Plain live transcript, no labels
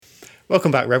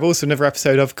Welcome back, Rebels, to another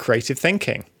episode of Creative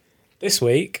Thinking. This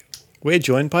week, we're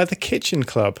joined by the Kitchen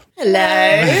Club.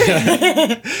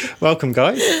 Hello. Welcome,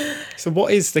 guys. So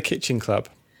what is the Kitchen Club?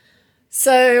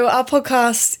 So our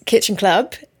podcast, Kitchen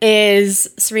Club, is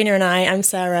Serena and I. I'm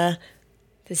Sarah.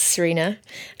 This is Serena.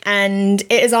 And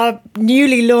it is our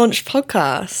newly launched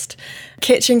podcast.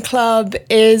 Kitchen Club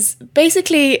is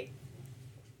basically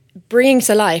bringing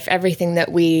to life everything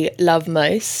that we love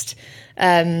most.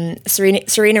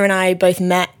 Serena and I both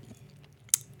met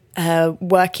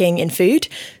working in food.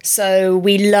 So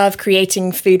we love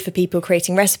creating food for people,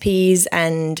 creating recipes,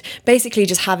 and basically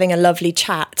just having a lovely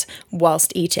chat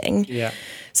whilst eating. Yeah.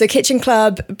 So Kitchen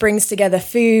Club brings together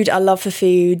food, our love for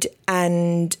food,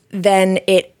 and then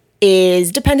it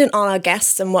is dependent on our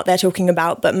guests and what they're talking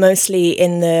about, but mostly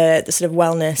in the sort of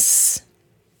wellness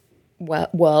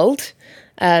world.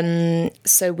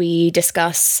 So we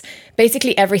discuss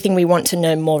basically everything we want to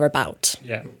know more about.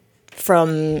 Yeah.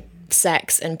 From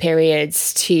sex and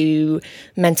periods to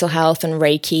mental health and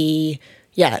Reiki.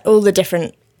 Yeah, all the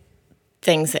different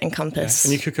things that encompass.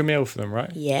 And you cook a meal for them,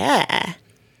 right? Yeah.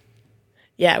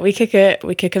 Yeah, we cook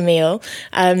a meal.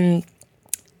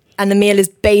 And the meal is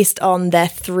based on their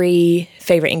 3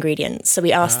 favourite ingredients. So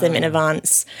we ask them in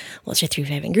advance, what's your 3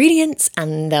 favourite ingredients?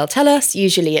 And they'll tell us.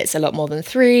 Usually it's a lot more than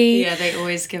 3. Yeah, they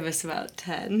always give us about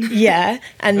 10. Yeah.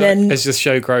 And then as the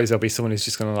show grows, there'll be someone who's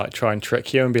just going to like try and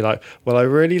trick you and be like, well, I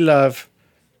really love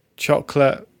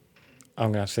chocolate. I'm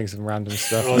going to have to think of some random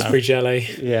stuff. raspberry jelly.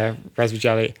 Yeah, raspberry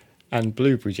jelly and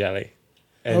blueberry jelly.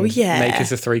 And Oh, yeah. make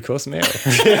us a 3-course meal.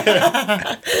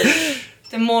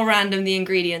 The more random the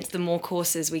ingredients, the more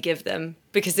courses we give them.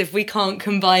 Because if we can't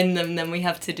combine them, then we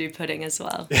have to do pudding as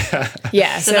well.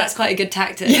 yeah. So that's quite a good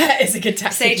tactic. Yeah, it's a good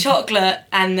tactic. Say chocolate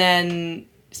and then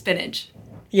spinach.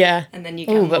 Yeah. And then you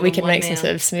get Oh, more but we than can one make some meal.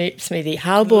 sort of smoothie.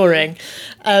 How boring.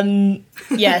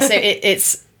 Yeah, so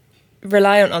it's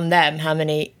reliant on them how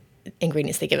many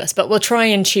ingredients they give us. But we'll try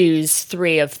and choose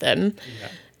 3 of them. Yeah.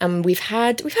 And we've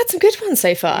had some good ones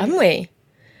so far, haven't we?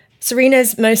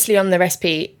 Serena's mostly on the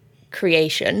recipe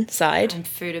creation side. I'm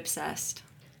food obsessed.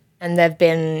 And there've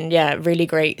been, really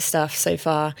great stuff so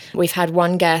far. We've had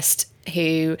one guest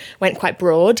who went quite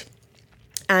broad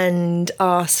and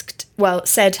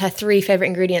said her 3 favourite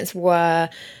ingredients were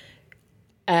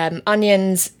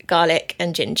onions, garlic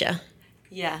and ginger.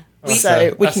 Yeah.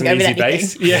 So we That's can an go with easy anything.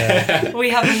 base. Yeah. We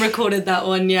haven't recorded that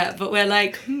one yet, but we're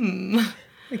like,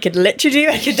 We could literally do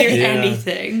anything. do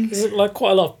anything. There's like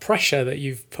quite a lot of pressure that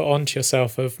you've put onto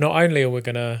yourself of not only are we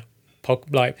going to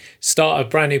start a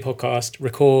brand new podcast,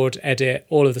 record, edit,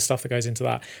 all of the stuff that goes into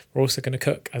that, we're also going to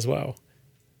cook as well.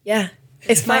 Yeah.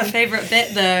 It's My fun. favourite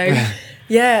bit though.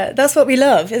 Yeah, that's what we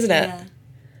love, isn't it? Yeah.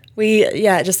 We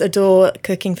just adore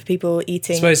cooking for people,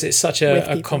 eating. I suppose it's such with a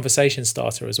people. conversation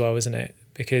starter as well, isn't it?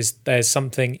 Because there's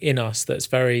something in us that's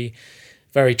very,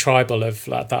 very tribal of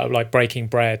like breaking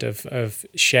bread, of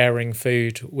sharing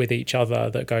food with each other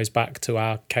that goes back to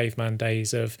our caveman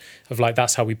days of like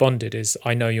that's how we bonded is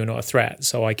I know you're not a threat,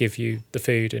 so I give you the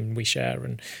food and we share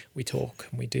and we talk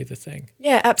and we do the thing.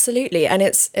 Yeah, absolutely. And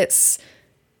it's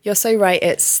you're so right.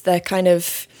 It's the kind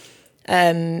of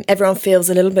everyone feels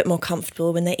a little bit more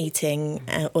comfortable when they're eating,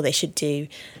 or they should do.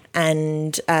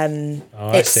 And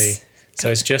I see. So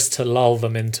it's just to lull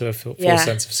them into a full Yeah.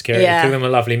 sense of security, Yeah. give them a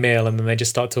lovely meal, and then they just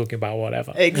start talking about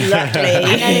whatever. Exactly.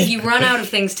 And then if you run out of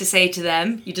things to say to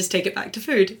them, you just take it back to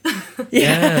food.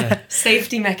 Yeah.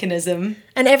 Safety mechanism.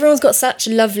 And everyone's got such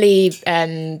lovely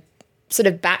sort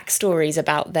of backstories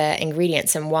about their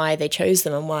ingredients and why they chose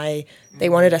them and why they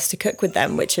wanted us to cook with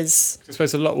them, which is... I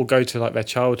suppose a lot will go to like their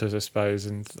childhood, I suppose,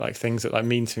 and like things that like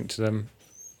mean something to them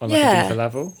on like a deeper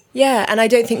level. Yeah, and I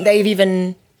don't think they've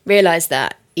even realised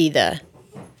that either.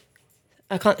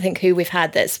 I can't think who we've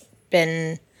had that's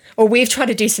been... Or we've tried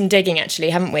to do some digging, actually,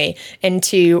 haven't we,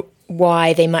 into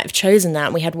why they might have chosen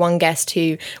that. We had one guest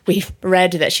who we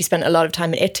read that she spent a lot of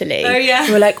time in Italy. Oh, yeah.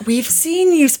 We were like, we've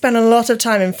seen you spend a lot of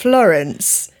time in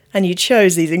Florence and you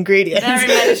chose these ingredients. They're in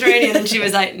Mediterranean, and she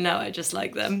was like, no, I just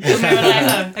like them. And we were like,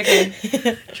 oh,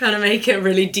 okay. Trying to make it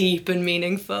really deep and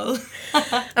meaningful.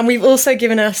 And we've also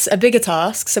given us a bigger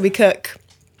task, so we cook.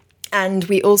 And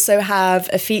we also have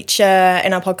a feature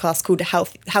in our podcast called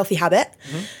Healthy Habit.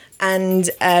 Mm-hmm.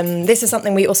 And this is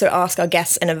something we also ask our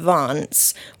guests in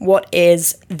advance. What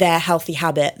is their healthy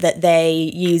habit that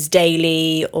they use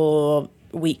daily or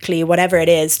weekly, whatever it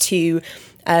is, to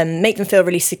make them feel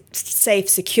really safe,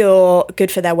 secure,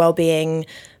 good for their well-being,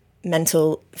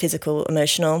 mental, physical,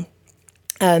 emotional.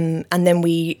 And then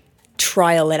we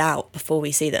trial it out before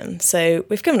we see them. So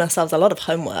we've given ourselves a lot of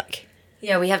homework.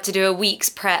 Yeah, we have to do a week's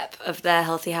prep of their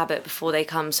healthy habit before they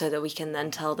come so that we can then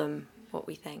tell them what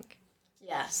we think.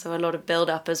 Yeah, so a lot of build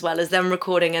up as well as them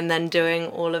recording and then doing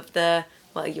all of the,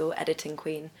 well, you're editing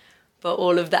queen, but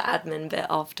all of the admin bit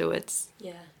afterwards.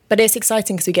 Yeah. But it's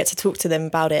exciting because we get to talk to them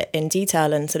about it in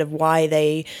detail and sort of why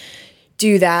they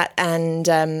do that.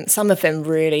 And some of them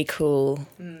really cool.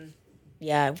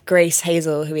 Yeah, Grace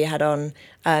Hazel, who we had on,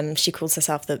 she calls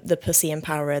herself the pussy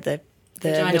empowerer, the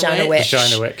vagina witch.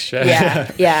 Vagina witch, yeah.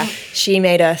 Yeah, yeah. She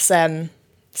made us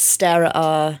stare at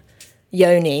our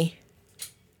yoni,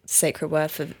 sacred word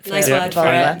for Nice word for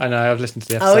vulva. it. I know, I've listened to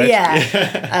the episode. Oh,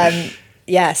 yeah.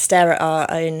 Yeah, stare at our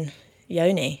own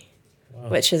yoni,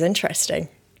 which is interesting.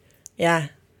 Yeah.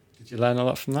 Did you learn a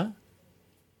lot from that?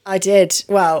 I did.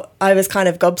 Well, I was kind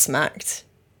of gobsmacked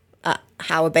at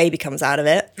how a baby comes out of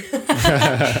it.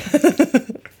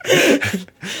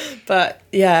 But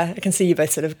yeah, I can see you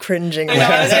both sort of cringing. I know,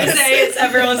 I was going to say,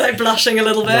 everyone's like blushing a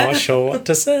little bit. Not sure what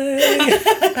to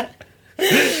say.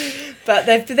 But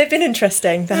they've been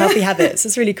interesting, the healthy habits.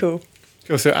 It's really cool.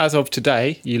 Cool. So as of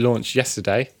today, you launched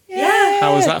yesterday. Yeah.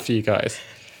 How was that for you guys?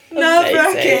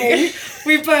 Nerve-wracking.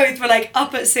 We both were like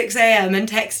up at 6 a.m. and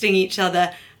texting each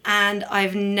other. And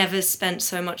I've never spent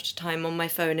so much time on my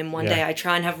phone in one day. I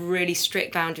try and have really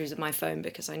strict boundaries with my phone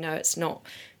because I know it's not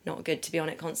good to be on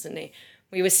it constantly.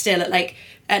 We were still at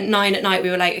 9 at night, we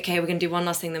were like, okay, we're going to do one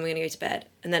last thing, then we're going to go to bed.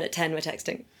 And then at 10, we're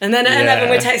texting. And then at 11,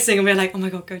 we're texting, and we're like, oh my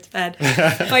God, go to bed.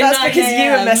 That's because you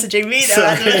were messaging me, though.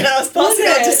 I was passing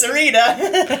on to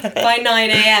Serena. By 9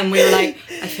 a.m., we were like,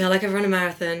 I feel like I've run a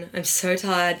marathon. I'm so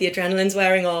tired. The adrenaline's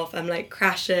wearing off. I'm like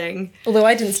crashing. Although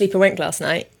I didn't sleep a wink last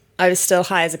night. I was still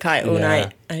high as a kite all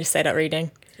night. I just stayed up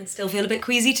reading. And still feel a bit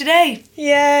queasy today.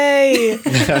 Yay!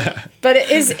 But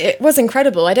it was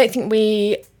incredible. I don't think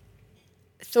we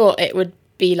thought it would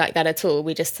be like that at all.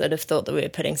 We just sort of thought that we were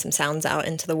putting some sounds out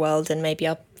into the world and maybe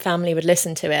our family would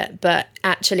listen to it. But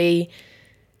actually,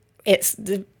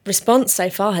 the response so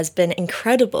far has been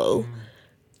incredible.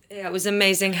 Yeah, it was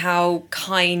amazing how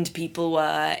kind people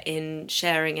were in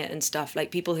sharing it and stuff.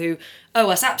 Like people who owe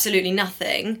us absolutely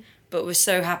nothing, but were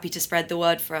so happy to spread the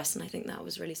word for us. And I think that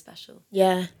was really special.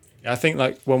 Yeah. I think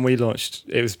like when we launched,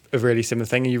 it was a really similar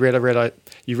thing. You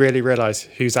really realize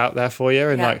who's out there for you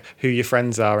and like who your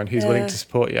friends are and who's willing to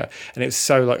support you. And it was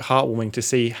so like heartwarming to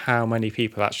see how many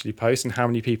people actually post and how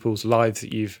many people's lives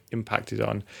that you've impacted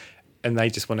on, and they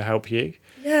just want to help you.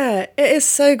 Yeah, it is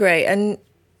so great, and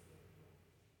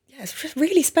yeah, it's just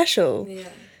really special. Yeah.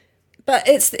 But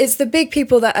it's the big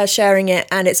people that are sharing it,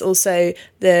 and it's also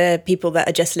the people that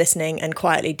are just listening and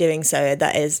quietly doing so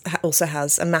that also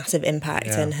has a massive impact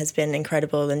and has been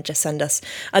incredible, and just send us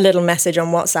a little message on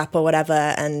WhatsApp or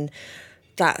whatever, and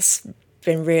that's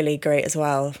been really great as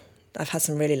well. I've had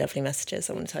some really lovely messages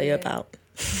I want to tell you about.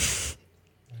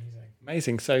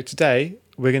 Amazing. So today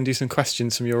we're going to do some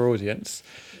questions from your audience.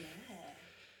 Yeah.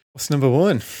 What's number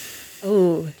one?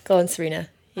 Oh, go on, Serena.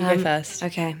 You go first.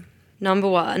 Okay. Number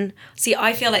one. See,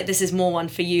 I feel like this is more one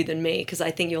for you than me because I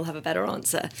think you'll have a better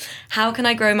answer. How can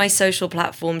I grow my social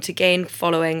platform to gain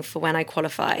following for when I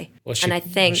qualify? What's she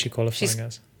qualifying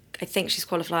as? I think she's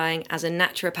qualifying as a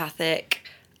naturopathic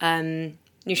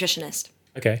nutritionist.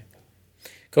 Okay.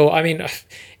 Cool. I mean,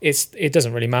 it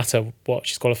doesn't really matter what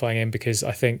she's qualifying in because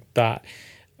I think that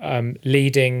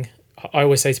leading, I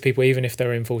always say to people, even if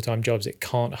they're in full-time jobs, it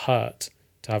can't hurt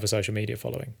to have a social media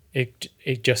following.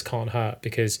 It just can't hurt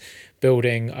because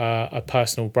building a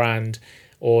personal brand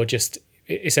or just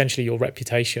essentially your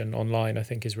reputation online, I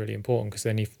think is really important because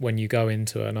then when you go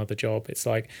into another job, it's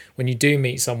like when you do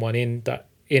meet someone in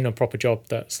a proper job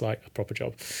that's like a proper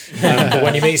job. But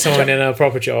when you meet someone in a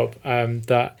proper job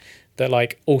that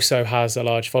like also has a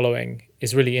large following,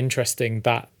 is really interesting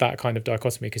that kind of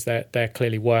dichotomy because they're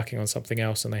clearly working on something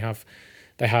else and they have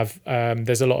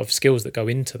there's a lot of skills that go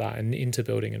into that and into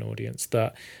building an audience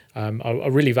that are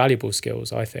really valuable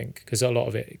skills, I think, because a lot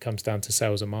of it comes down to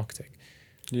sales and marketing.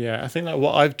 Yeah, I think like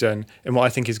what I've done and what I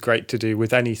think is great to do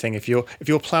with anything, if you're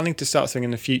planning to start something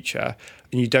in the future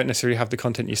and you don't necessarily have the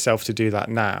content yourself to do that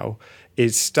now,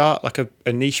 is start like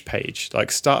a niche page,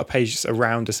 like start a page that's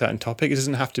around a certain topic. It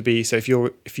doesn't have to be, so if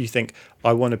you think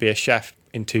I want to be a chef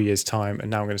in 2 years' time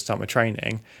and now I'm going to start my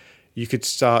training, you could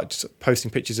start just posting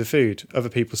pictures of food, other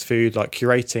people's food, like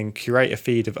curate a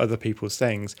feed of other people's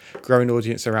things, grow an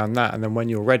audience around that. And then when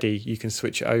you're ready, you can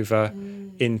switch it over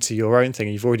into your own thing.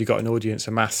 You've already got an audience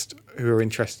amassed who are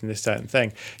interested in this certain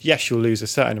thing. Yes, you'll lose a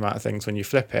certain amount of things when you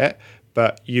flip it,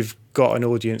 but you've got an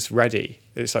audience ready.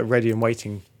 It's like ready and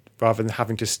waiting rather than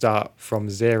having to start from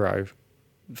zero.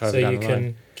 So you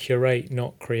can curate,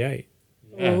 not create.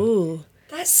 Yeah. Ooh.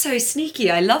 That's so sneaky.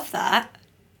 I love that.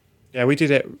 Yeah, we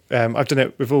did it. I've done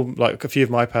it with all like a few of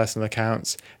my personal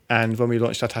accounts, and when we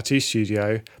launched our tattoo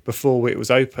studio before it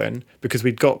was open, because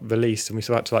we'd got released and we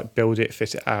still had to like build it,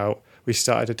 fit it out. We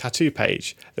started a tattoo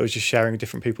page that was just sharing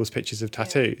different people's pictures of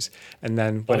tattoos, and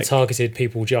then when It targeted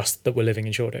people just that were living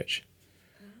in Shoreditch,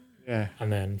 yeah,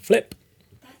 and then flip.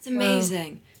 That's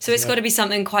amazing. So it's got to be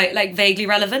something quite like vaguely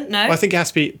relevant, no? Well, I think it has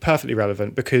to be perfectly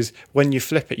relevant, because when you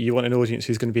flip it, you want an audience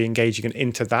who's going to be engaging and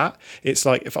into that. It's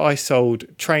like if I sold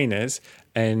trainers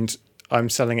and I'm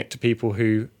selling it to people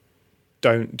who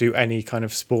don't do any kind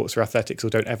of sports or athletics or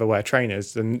don't ever wear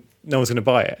trainers, then no one's going to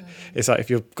buy it. It's like if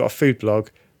you've got a food blog,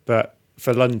 but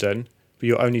for London, but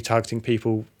you're only targeting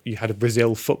people, you had a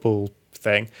Brazil football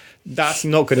thing, that's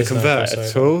not going to convert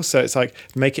at all. So it's like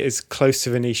make it as close to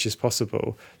the niche as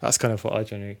possible. That's kind of what I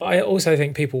generally. But I also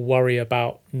think people worry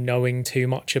about knowing too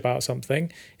much about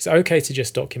something. It's okay to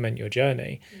just document your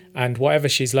journey, and whatever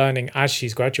she's learning as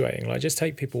she's graduating, like just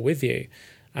take people with you.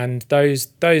 And those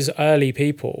early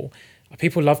people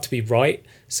love to be right.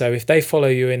 So if they follow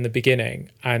you in the beginning,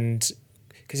 and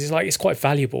because it's quite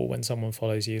valuable when someone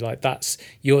follows you, like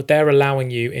they're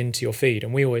allowing you into your feed.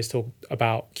 And we always talk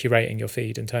about curating your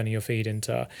feed and turning your feed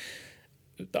into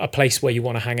a place where you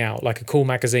want to hang out, like a cool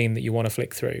magazine that you want to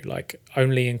flick through, like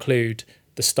only include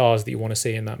the stars that you want to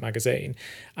see in that magazine.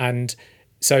 And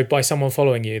so by someone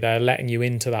following you, they're letting you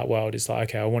into that world. It's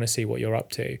like, okay, I want to see what you're up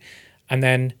to. And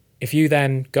then if you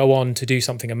then go on to do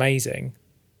something amazing,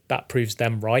 that proves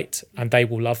them right, and they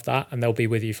will love that, and they'll be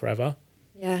with you forever.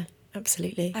 Yeah,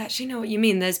 absolutely. I actually know what you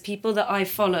mean. There's people that I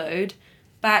followed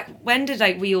back. When did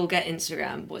we all get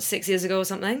Instagram? What, 6 years ago or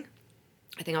something?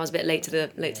 I think I was a bit late to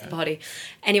the party.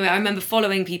 Anyway, I remember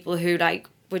following people who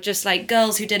were just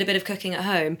girls who did a bit of cooking at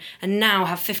home and now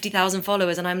have 50,000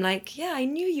 followers, and I'm like, yeah, I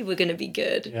knew you were going to be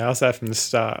good. Yeah, I was there from the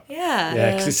start. Yeah.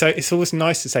 Yeah, because it's always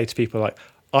nice to say to people like,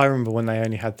 I remember when they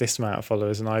only had this amount of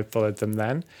followers and I followed them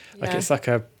then. Like it's like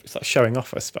showing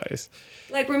off, I suppose.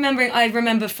 I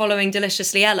remember following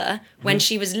Deliciously Ella when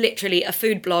she was literally a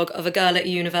food blog of a girl at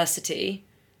university,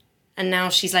 and now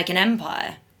she's like an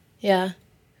empire. Yeah.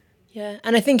 Yeah.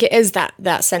 And I think it is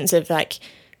that sense of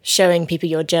showing people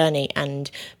your journey and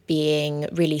being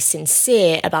really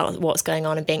sincere about what's going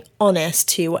on and being honest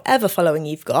to whatever following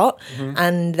you've got.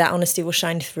 And that honesty will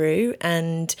shine through,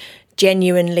 and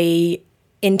genuinely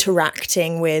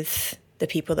interacting with the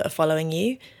people that are following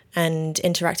you and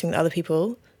interacting with other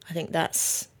people. I think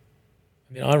that's...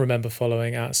 I remember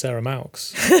following at Sarah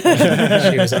Malks.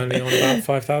 She was only on about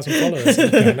 5,000 followers.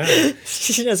 Now.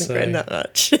 She hasn't grown that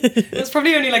much. It was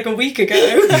probably only a week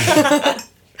ago.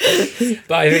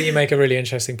 But I think you make a really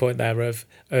interesting point there of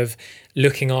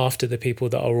looking after the people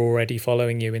that are already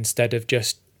following you instead of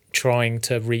just trying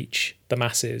to reach the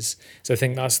masses. So I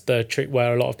think that's the trick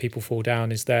where a lot of people fall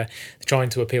down, is they're trying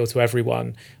to appeal to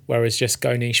everyone, whereas just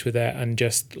go niche with it and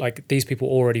just these people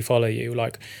already follow you.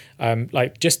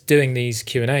 Just doing these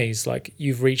Q&As,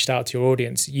 you've reached out to your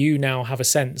audience. You now have a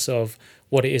sense of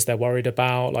what it is they're worried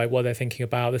about, what they're thinking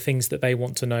about, the things that they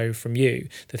want to know from you,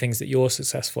 the things that you're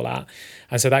successful at.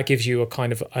 And so that gives you a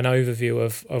kind of an overview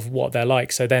of what they're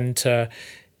like. So then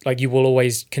you will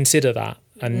always consider that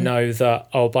and know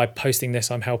that, by posting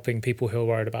this, I'm helping people who are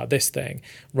worried about this thing,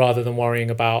 rather than worrying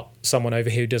about someone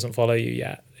over here who doesn't follow you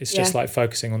yet. It's just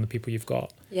focusing on the people you've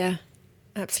got. Yeah,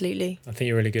 absolutely. I think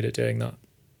you're really good at doing that.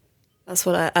 That's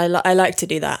what I like to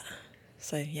do that.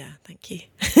 So yeah, thank you.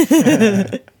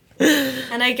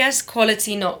 And I guess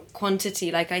quality, not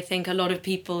quantity. I think a lot of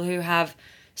people who have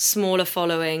smaller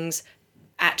followings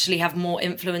actually have more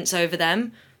influence over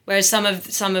them, whereas some of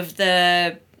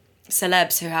the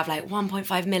celebs who have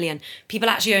 1.5 million, people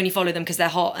actually only follow them because they're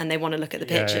hot and they want to look at the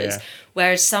pictures.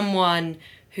 Whereas someone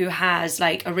who has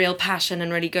a real passion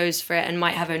and really goes for it and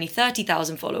might have only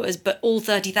 30,000 followers, but all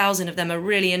 30,000 of them are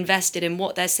really invested in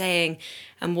what they're saying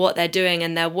and what they're doing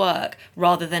and their work,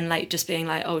 rather than just being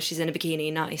oh, she's in a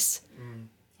bikini, nice.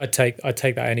 I'd take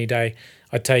that any day.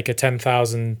 I'd take a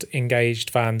 10,000 engaged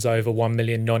fans over 1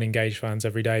 million non-engaged fans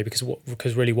every day, because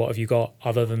really what have you got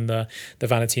other than the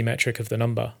vanity metric of the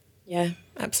number? Yeah,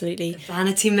 absolutely. The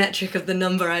vanity metric of the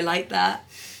number, I like that.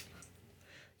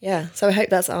 Yeah, so I hope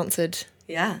that's answered.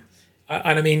 Yeah.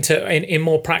 And I mean, in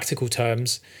more practical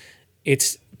terms,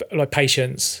 it's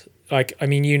patience.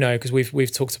 Because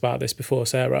we've talked about this before,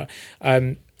 Sarah,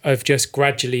 of just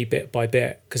gradually, bit by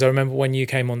bit. Because I remember when you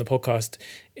came on the podcast,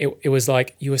 it was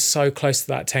you were so close to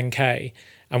that 10K,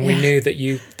 and we knew that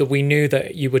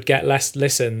you would get less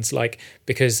listens,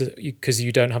 because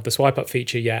you don't have the swipe up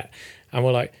feature yet. And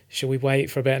we're should we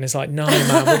wait for a bit? And it's no,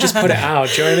 man, we'll just put it out.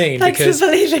 Do you know what I mean? Thanks for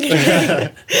believing in me.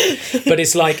 But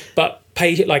it's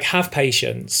have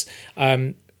patience.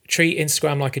 treat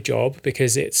Instagram like a job,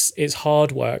 because it's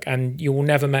hard work, and you will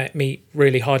never meet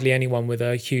really hardly anyone with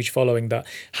a huge following that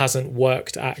hasn't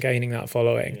worked at gaining that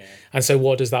following. Yeah. And so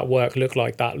what does that work look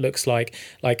like? That looks like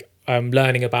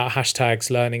learning about hashtags,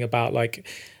 learning about like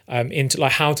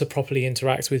how to properly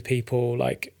interact with people,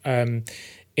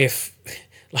 if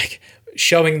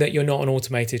showing that you're not an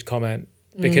automated comment,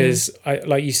 because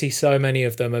you see so many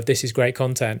of them of this is great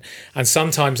content, and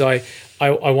sometimes I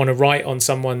want to write on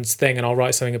someone's thing, and I'll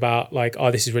write something about like,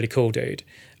 oh, this is really cool, dude,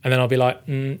 and then I'll be like,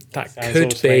 that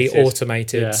could be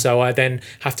automated. Yeah. So I then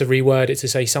have to reword it to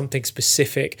say something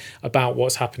specific about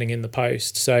what's happening in the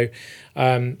post. So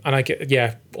and I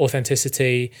get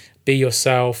authenticity, be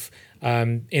yourself,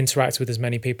 interact with as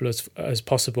many people as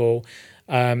possible,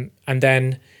 and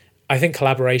then I think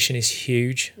collaboration is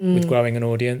huge with growing an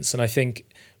audience. And I think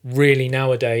really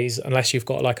nowadays, unless you've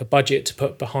got like a budget to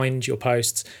put behind your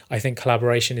posts, I think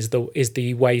collaboration is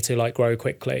the way to like grow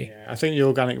quickly. Yeah, I think the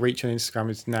organic reach on Instagram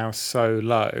is now so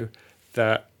low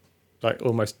that like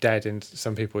almost dead, and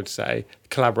some people would say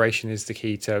collaboration is the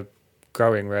key to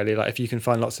growing, really. Like if you can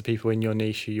find lots of people in your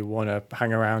niche who you want to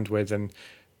hang around with, and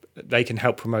they can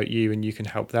help promote you and you can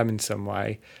help them in some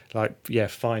way,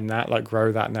 find that,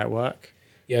 grow that network.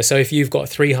 Yeah, so if you've got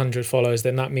 300 followers,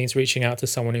 then that means reaching out to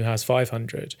someone who has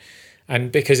 500.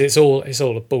 And because it's all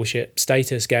a bullshit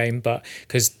status game, but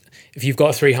because if you've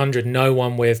got 300, no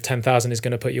one with 10,000 is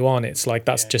going to put you on. It's like,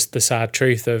 that's just the sad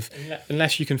truth of...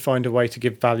 Unless you can find a way to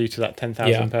give value to that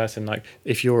 10,000 person. Like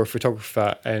if you're a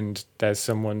photographer and there's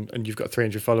someone and you've got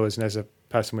 300 followers and there's a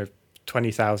person with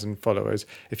 20,000 followers,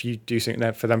 if you do something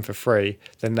there for them for free,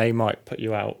 then they might put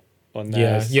you out on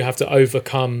theirs. Yeah, you have to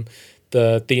overcome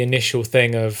the initial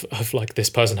thing of like, this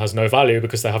person has no value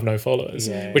because they have no followers,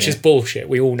 which is bullshit.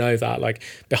 We all know that. Like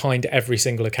behind every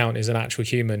single account is an actual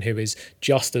human who is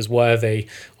just as worthy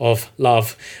of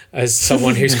love as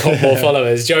someone who's got more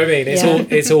followers. Do you know what I mean?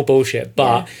 It's all bullshit,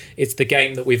 but it's the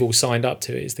game that we've all signed up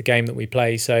to. It's the game that we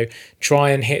play. So try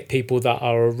and hit people that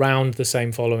are around the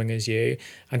same following as you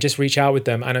and just reach out with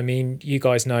them. And I mean, you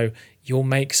guys know you'll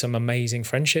make some amazing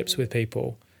friendships with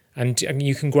people. And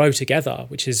you can grow together,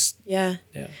 which is... Yeah.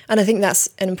 And I think that's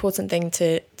an important thing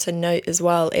to note as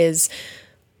well, is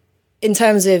in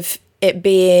terms of it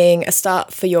being a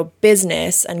start for your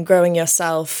business and growing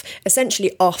yourself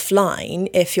essentially offline,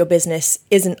 if your business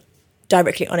isn't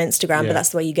directly on Instagram, but that's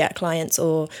the way you get clients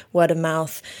or word of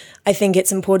mouth. I think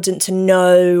it's important to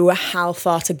know how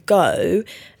far to go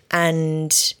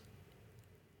and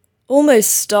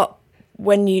almost stop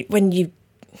when you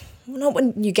not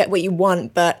when you get what you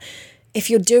want, but if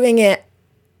you're doing it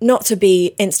not to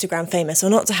be Instagram famous or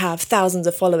not to have thousands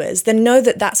of followers, then know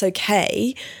that that's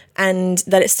okay and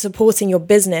that it's supporting your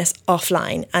business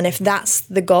offline. And if that's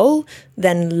the goal,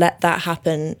 then let that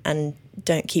happen and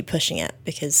don't keep pushing it,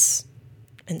 because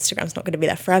Instagram's not going to be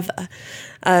there forever.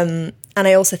 And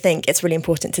I also think it's really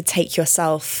important to take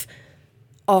yourself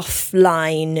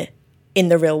offline in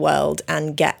the real world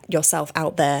and get yourself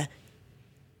out there,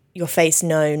 your face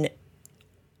known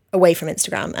away from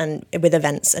Instagram, and with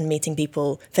events and meeting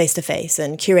people face to face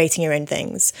and curating your own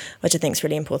things, which I think is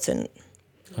really important.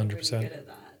 100%.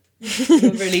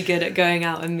 You're really good at going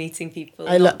out and meeting people,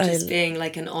 not just being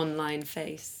like an online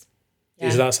face. Yeah.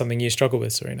 Is that something you struggle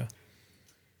with, Serena?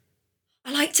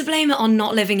 I like to blame it on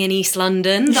not living in East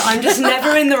London, that I'm just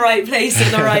never in the right place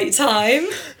at the right time.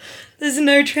 There's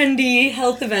no trendy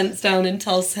health events down in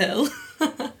Tulse Hill.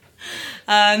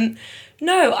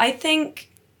 No, I think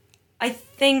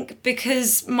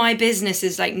because my business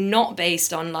is like not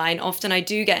based online, often I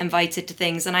do get invited to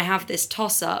things and I have this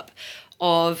toss up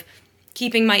of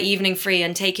keeping my evening free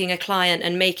and taking a client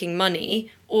and making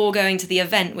money, or going to the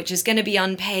event, which is going to be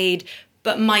unpaid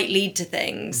but might lead to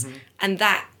things. Mm-hmm. And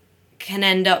that can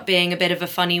end up being a bit of a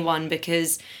funny one,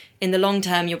 because in the long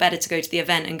term, you're better to go to the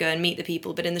event and go and meet the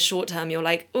people. But in the short term, you're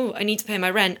like, oh, I need to pay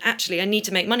my rent. Actually, I need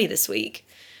to make money this week.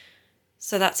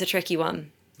 So that's a tricky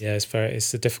one. Yeah,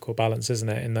 it's a difficult balance, isn't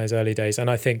it, in those early days?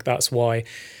 And I think that's why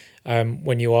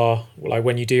when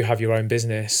you do have your own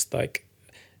business, like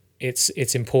it's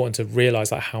important to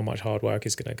realize like how much hard work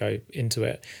is going to go into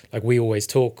it. Like we always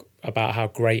talk about how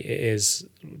great it is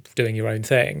doing your own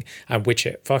thing, and which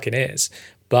it fucking is.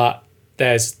 But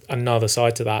there's another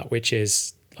side to that, which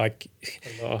is like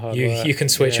you can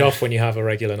switch off when you have a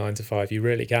regular 9 to 5. You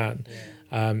really can.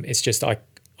 Yeah. It's just I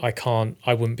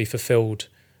wouldn't be fulfilled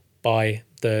by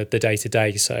the day to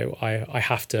day, so I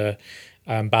have to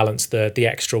balance the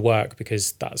extra work,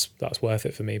 because that's worth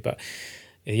it for me. But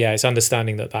yeah, it's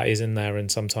understanding that is in there,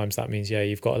 and sometimes that means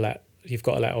you've got to let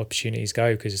opportunities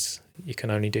go, because you can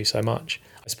only do so much.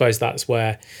 I suppose that's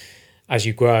where, as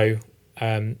you grow,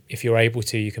 if you're able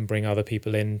to, you can bring other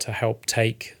people in to help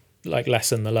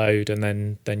lessen the load,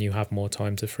 and then you have more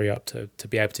time to free up to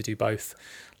be able to do both.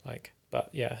 But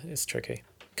yeah, it's tricky.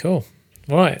 Cool.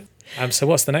 All right. So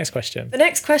what's the next question? The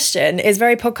next question is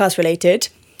very podcast related,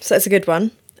 so that's a good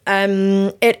one.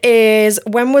 It is,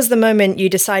 when was the moment you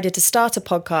decided to start a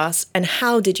podcast, and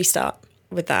how did you start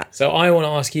with that? So I want to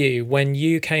ask you, when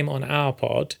you came on our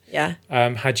pod,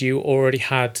 had you already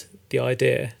had the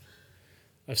idea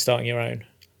of starting your own?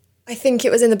 I think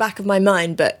it was in the back of my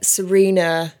mind, but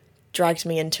Serena dragged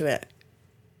me into it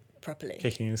properly.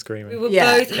 Kicking and screaming. We were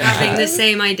both having the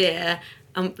same idea.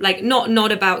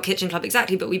 Not about Kitchen Club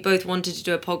exactly, but we both wanted to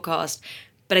do a podcast.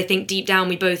 But I think deep down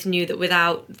we both knew that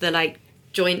without the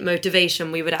joint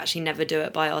motivation, we would actually never do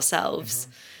it by ourselves.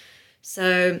 Mm-hmm.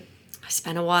 So I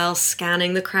spent a while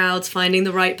scanning the crowds, finding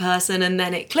the right person, and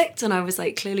then it clicked, and I was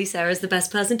like, clearly Sarah's the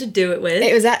best person to do it with.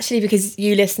 It was actually because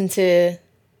you listened to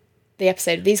the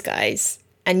episode of these guys,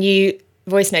 and you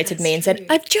voice noted me and said,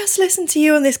 I've just listened to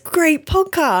you on this great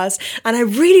podcast, and I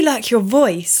really like your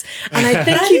voice, and I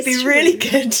think you'd be really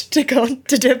good to go on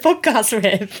to do a podcast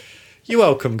with. You're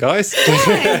welcome, guys.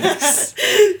 Yes.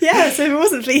 Yeah, so if it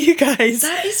wasn't for you guys.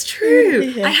 That is true.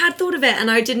 Yeah. I had thought of it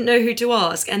and I didn't know who to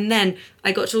ask. And then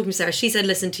I got talking to Sarah. She said,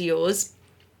 listen to yours.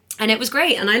 And it was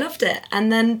great and I loved it.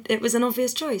 And then it was an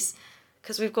obvious choice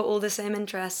because we've got all the same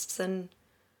interests and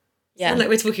it's like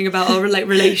we're talking about our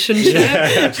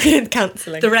relationship.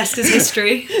 Counselling. The rest is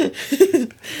history.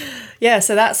 Yeah,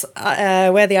 so that's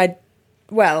where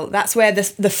that's where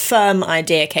the firm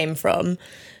idea came from.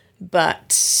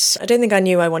 But I don't think I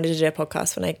knew I wanted to do a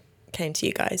podcast when I came to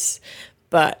you guys.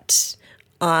 But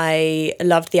I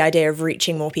loved the idea of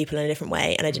reaching more people in a different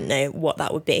way, and I didn't know what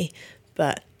that would be.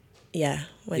 But yeah.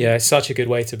 It's such a good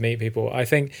way to meet people. I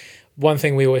think one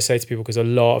thing we always say to people, because a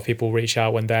lot of people reach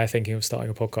out when they're thinking of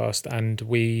starting a podcast, and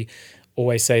we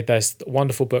always say there's a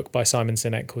wonderful book by Simon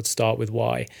Sinek called Start With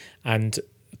Why. And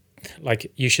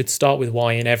you should start with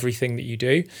why in everything that you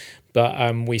do.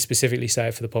 But we specifically say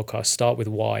it for the podcast, start with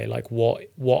why.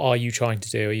 What are you trying to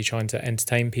do? Are you trying to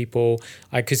entertain people?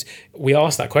 Because we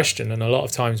ask that question and a lot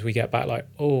of times we get back I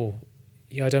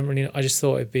don't really know. I just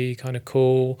thought it'd be kind of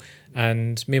cool.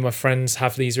 And me and my friends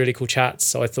have these really cool chats,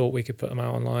 so I thought we could put them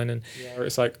out online. And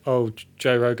it's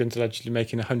Joe Rogan's allegedly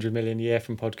making 100 million a year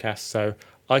from podcasts, so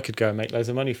I could go and make loads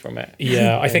of money from it.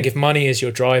 Yeah, I think if money is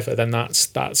your driver, then that's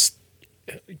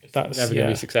never going to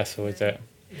be successful, is it?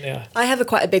 Yeah, I have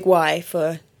quite a big why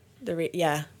for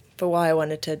for why I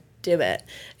wanted to do it.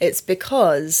 It's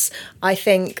because I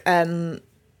think I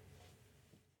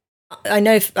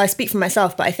know I speak for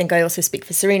myself, but I think I also speak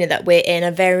for Serena that we're in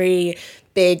a very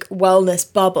big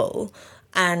wellness bubble,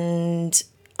 and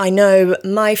I know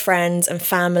my friends and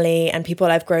family and people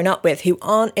I've grown up with who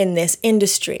aren't in this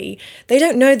industry, they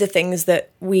don't know the things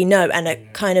that we know, and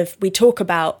we talk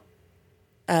about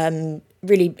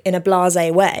really in a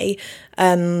blasé way,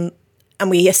 and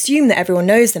we assume that everyone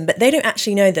knows them, but they don't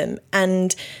actually know them.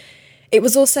 And it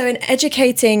was also in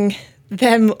educating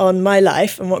them on my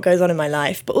life and what goes on in my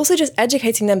life, but also just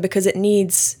educating them because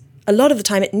a lot of the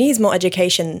time it needs more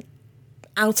education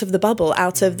out of the bubble,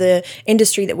 out of the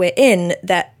industry that we're in,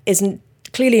 that isn't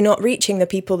clearly not reaching the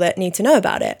people that need to know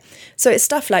about it. So it's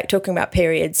stuff like talking about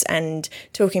periods and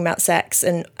talking about sex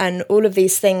and all of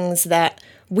these things that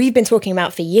we've been talking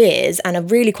about for years and are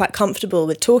really quite comfortable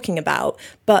with talking about,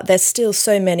 but there's still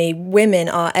so many women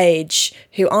our age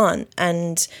who aren't.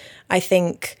 And I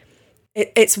think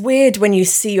it's weird when you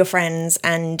see your friends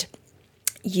and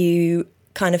you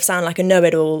kind of sound like a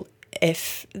know-it-all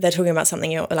if they're talking about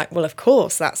something. You're like, well, of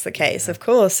course that's the case. Of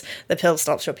course the pill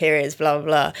stops your periods, blah, blah,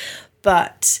 blah.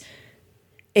 But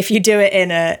if you do it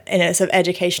in a sort of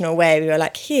educational way, we were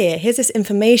like, here's this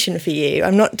information for you.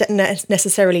 I'm not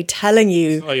necessarily telling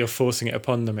you. It's not like you're forcing it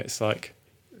upon them. It's like,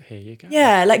 here you go.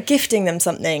 Yeah, like gifting them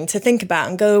something to think about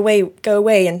and go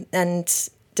away and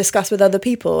discuss with other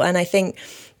people. And I think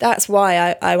that's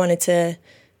why I wanted to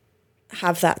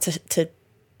have that to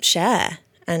share.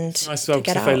 And I suppose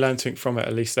if they learn something from it,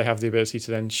 at least they have the ability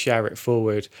to then share it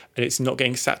forward, and it's not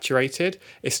getting saturated.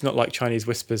 It's not like Chinese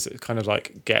whispers that kind of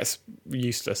gets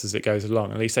useless as it goes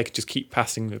along. At least they could just keep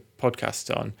passing the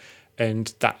podcast on,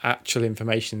 and that actual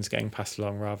information is getting passed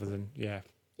along rather than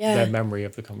their memory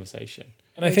of the conversation.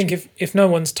 And I think if no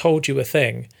one's told you a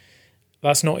thing,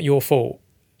 that's not your fault.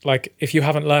 Like if you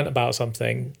haven't learned about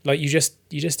something, you just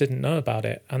didn't know about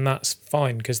it, and that's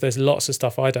fine because there's lots of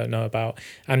stuff I don't know about.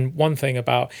 And one thing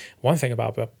about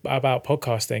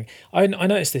podcasting, I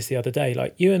noticed this the other day.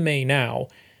 Like you and me now,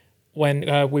 when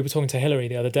we were talking to Hillary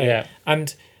the other day,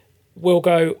 and we'll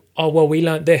go, oh well, we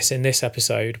learned this in this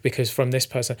episode because from this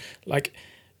person.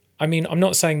 I mean, I'm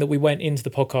not saying that we went into the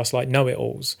podcast like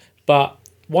know-it-alls, but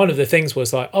one of the things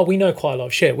was like, oh, we know quite a lot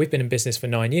of shit. We've been in business for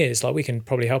 9 years. Like, we can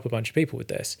probably help a bunch of people with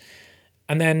this.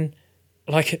 And then,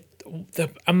 like, the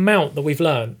amount that we've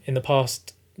learned in the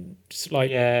past,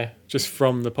 like, just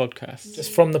from the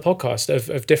podcast,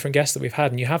 of different guests that we've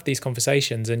had, and you have these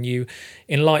conversations and you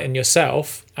enlighten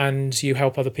yourself and you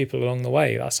help other people along the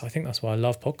way. I think that's why I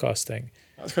love podcasting.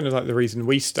 That's kind of like the reason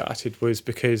we started, was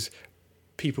because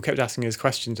people kept asking us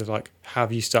questions of like, how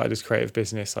have you started this creative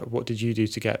business? Like, what did you do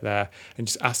to get there? And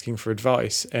just asking for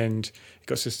advice. And it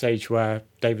got to a stage where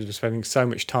David was spending so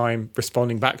much time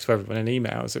responding back to everyone in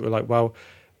emails that we're like, well,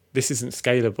 this isn't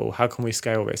scalable. How can we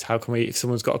scale this? How can we, if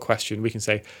someone's got a question, we can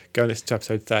say, go and listen to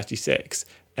episode 36,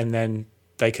 and then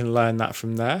they can learn that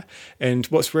from there. And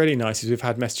what's really nice is we've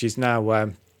had messages now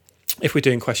where if we're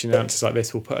doing question and answers like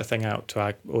this, we'll put a thing out to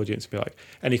our audience and be like,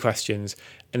 any questions?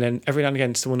 And then every now and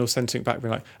again, someone will send something back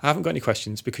being like, I haven't got any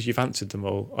questions because you've answered them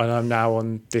all. And I'm now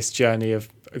on this journey of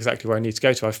exactly where I need to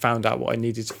go to. I found out what I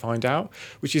needed to find out,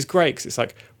 which is great, because it's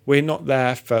like, we're not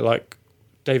there for, like,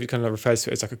 David kind of refers to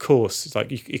it as like a course. It's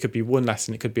like, it could be one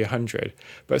lesson, it could be 100.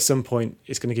 But at some point,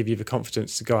 it's going to give you the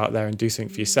confidence to go out there and do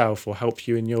something for yourself or help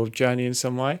you in your journey in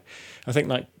some way. I think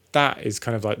like that is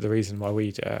kind of like the reason why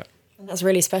we do it. And that's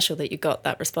really special that you got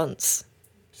that response.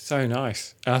 So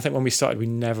nice. And I think when we started, we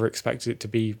never expected it to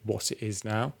be what it is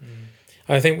now.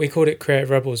 I think we called it Creative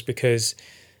Rebels because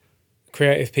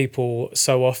creative people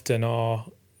so often are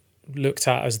looked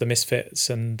at as the misfits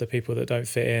and the people that don't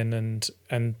fit in,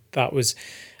 and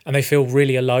they feel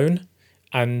really alone.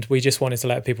 And we just wanted to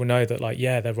let people know that, like,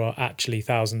 yeah, there are actually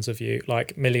thousands of you,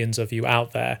 like millions of you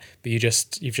out there, but you've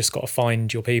just got to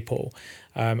find your people.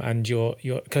 And you're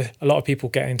cause a lot of people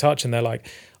get in touch and they're like,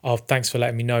 oh, thanks for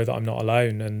letting me know that I'm not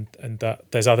alone, and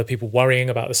that there's other people worrying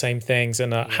about the same things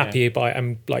and are happy by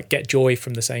and like get joy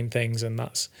from the same things, and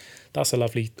that's a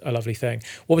lovely thing.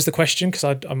 What was the question? Because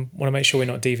I want to make sure we're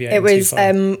not deviating. It was too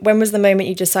far. when was the moment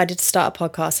you decided to start a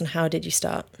podcast, and how did you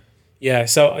start? Yeah,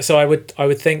 so I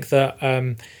would think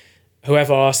that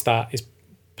whoever asked that is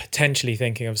potentially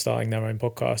thinking of starting their own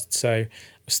podcast. So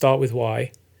we'll start with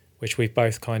why, which we've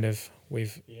both kind of I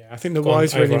think the why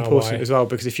is really important as well,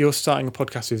 because if you're starting a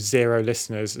podcast with 0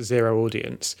 listeners, 0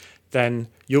 audience, then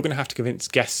you're going to have to convince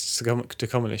guests to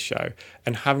come on this show,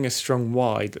 and having a strong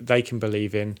why that they can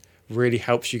believe in really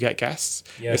helps you get guests.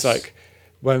 Yes. It's like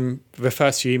when the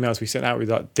first few emails we sent out, we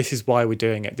were like, this is why we're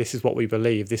doing it, this is what we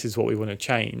believe, this is what we want to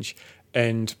change,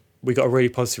 and we got a really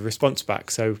positive response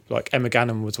back. So like Emma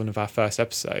Gannon was one of our first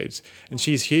episodes, and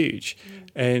she's huge,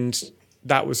 and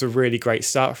that was a really great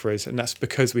start for us, and that's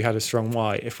because we had a strong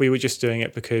why. If we were just doing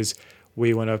it because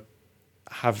we want to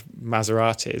have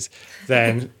Maseratis,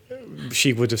 then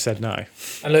she would have said no.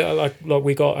 And like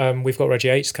we've got Reggie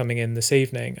H coming in this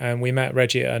evening, and we met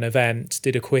Reggie at an event,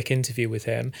 did a quick interview with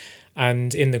him,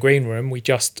 and in the green room we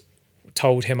just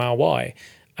told him our why,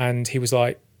 and he was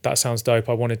like, that sounds dope,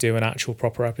 I want to do an actual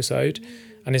proper episode.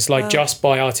 And it's like, just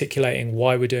by articulating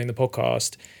why we're doing the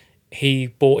podcast, he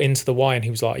bought into the why, and he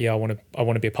was like, yeah, I want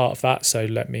to be a part of that, so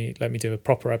let me do a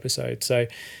proper episode. So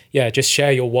yeah, just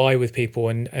share your why with people,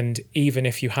 and even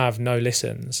if you have no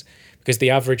listens, because the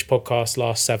average podcast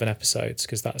lasts 7 episodes,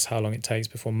 because that's how long it takes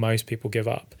before most people give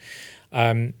up.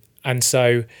 And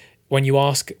so when you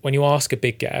ask a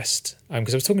big guest,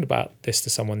 because I was talking about this to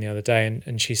someone the other day,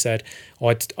 and she said,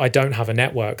 oh, I don't have a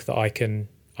network that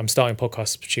I'm starting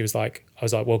podcasts. I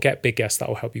was like, well, get big guests, that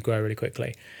will help you grow really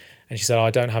quickly. And she said, oh, I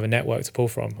don't have a network to pull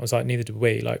from. I was like, neither do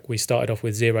we. Like, we started off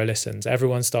with 0 listens.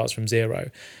 Everyone starts from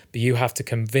 0. But you have to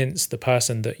convince the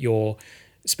person that you're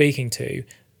speaking to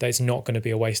that it's not going to be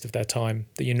a waste of their time,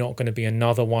 that you're not going to be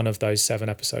another one of those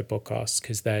 7-episode podcasts,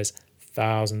 because there's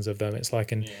thousands of them. It's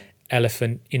like an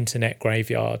elephant internet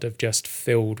graveyard of just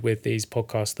filled with these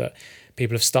podcasts that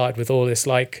people have started with all this,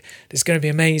 like, this is going to be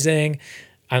amazing.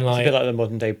 And like, it's a bit like the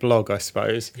modern day blog, I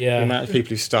suppose. Yeah. The amount of people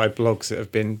who started blogs that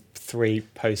have been 3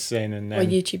 posts in and then... Or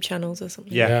YouTube channels or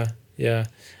something. Yeah.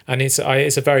 And it's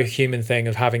a very human thing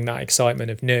of having that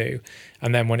excitement of new.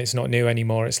 And then when it's not new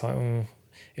anymore, it's like, oh,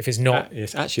 if it's not...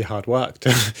 It's actually hard work.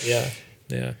 So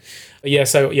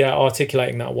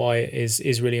articulating that why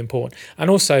is really important. And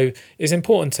also, it's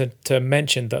important to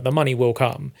mention that the money will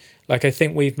come. Like, I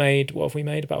think we've made, what have we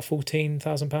made? About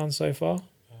 £14,000 so far?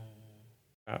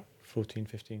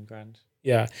 14-15 grand.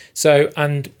 Yeah. So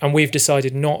and we've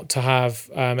decided not to have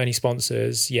any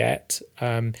sponsors yet.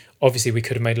 Obviously we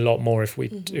could have made a lot more if we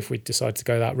decided to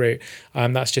go that route.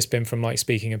 That's just been from like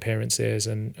speaking appearances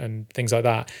and things like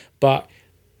that. But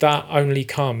that only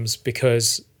comes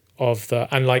because of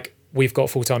we've got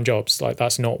full-time jobs. Like,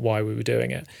 that's not why we were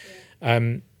doing it.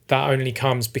 that only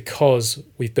comes because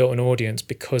we've built an audience,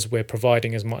 because we're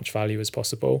providing as much value as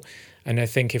possible. And I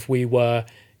think if we were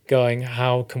going,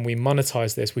 how can we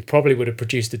monetize this, we probably would have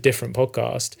produced a different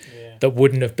podcast that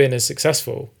wouldn't have been as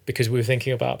successful, because we were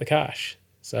thinking about the cash.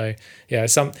 So yeah,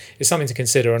 it's something to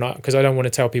consider. And because I don't want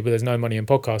to tell people there's no money in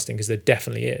podcasting, because there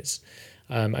definitely is,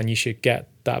 and you should get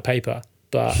that paper.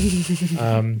 But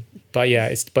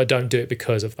but don't do it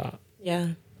because of that.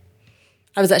 Yeah.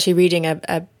 I was actually reading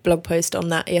a blog post on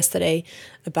that yesterday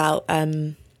about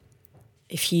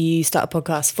if you start a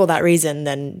podcast for that reason,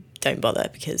 then don't bother,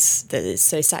 because it's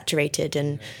so saturated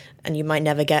and you might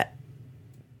never get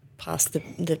past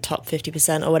the top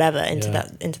 50% or whatever into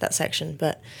that section.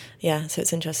 But yeah, so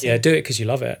it's interesting. Yeah, do it because you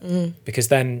love it, because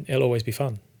then it'll always be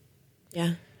fun.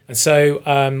 Yeah. And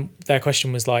so their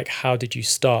question was like, how did you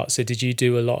start? So did you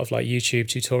do a lot of like YouTube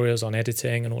tutorials on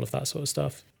editing and all of that sort of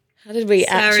stuff? How did we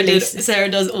Sarah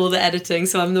does all the editing,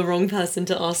 so I'm the wrong person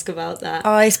to ask about that.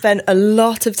 I spent a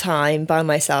lot of time by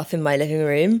myself in my living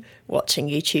room watching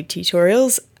YouTube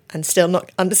tutorials and still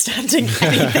not understanding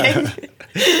anything.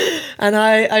 And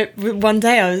I one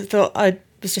day I thought I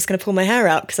was just going to pull my hair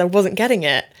out because I wasn't getting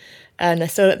it, and I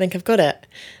still don't think I've got it.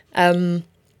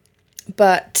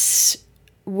 But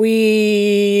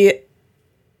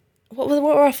what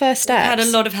were our first steps? We had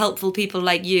a lot of helpful people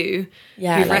like you who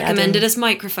recommended us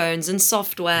microphones and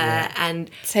software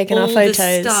and taking our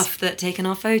photos.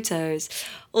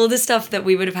 All the stuff that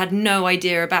we would have had no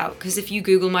idea about. Because if you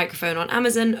Google microphone on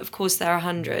Amazon, of course there are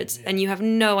hundreds, and you have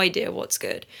no idea what's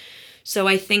good. So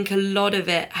I think a lot of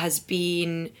it has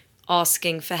been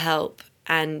asking for help.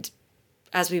 And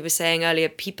as we were saying earlier,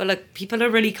 people are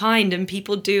really kind and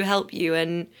people do help you.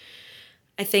 And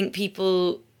I think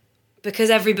people,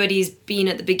 because everybody's been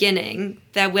at the beginning,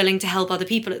 they're willing to help other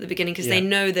people at the beginning because they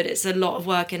know that it's a lot of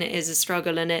work and it is a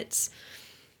struggle,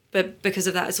 but because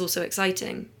of that, it's also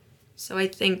exciting. So I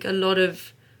think a lot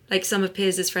of, like, some of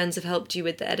Piers' friends have helped you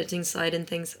with the editing side and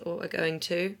things, or are going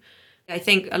to. I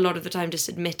think a lot of the time just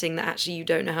admitting that actually you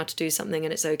don't know how to do something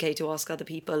and it's okay to ask other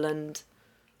people. And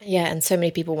and so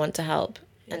many people want to help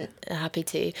and are happy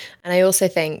to. And I also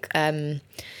think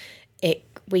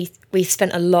we've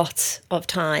spent a lot of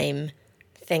time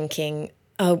thinking,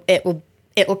 oh, it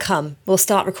will come. We'll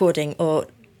start recording, or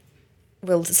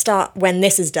we'll start when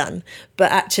this is done.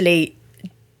 But actually,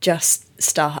 just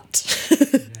start.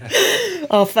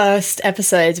 Our first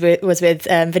episode was with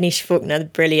Venetia Faulkner, the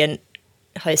brilliant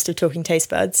host of Talking Taste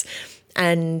Buds.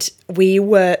 And we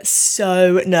were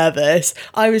so nervous.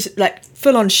 I was like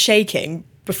full on shaking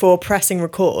before pressing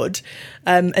record.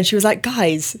 And she was like,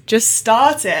 guys, just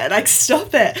start it, like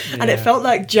stop it. And it felt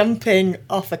like jumping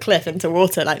off a cliff into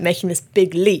water, like making this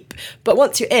big leap. But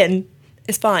once you're in,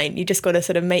 it's fine. You just got to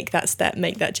sort of make that step,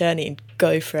 make that journey and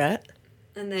go for it.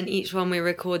 And then each one we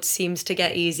record seems to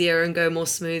get easier and go more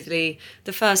smoothly.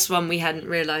 The first one we hadn't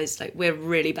realised, like, we're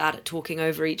really bad at talking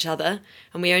over each other,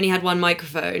 and we only had one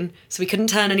microphone, so we couldn't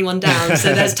turn anyone down.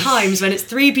 So there's times when it's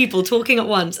three people talking at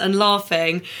once and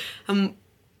laughing, and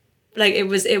like it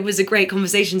was a great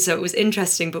conversation, so it was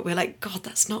interesting, but we're like, God,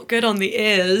 that's not good on the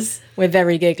ears. We're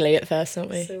very giggly at first,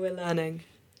 aren't we? So we're learning.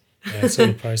 Yeah, it's all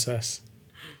a process.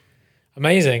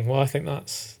 Amazing. Well, I think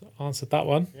that's answered that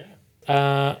one. Yeah.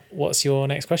 What's your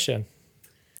next question?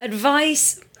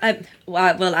 Advice.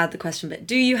 We'll add the question, but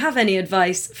do you have any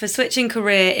advice for switching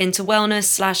career into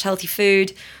wellness/healthy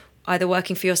food, either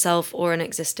working for yourself or an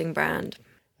existing brand?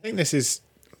 I think this is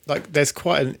like, there's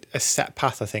quite a set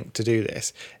path, I think, to do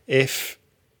this. If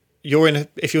you're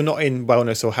not in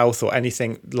wellness or health or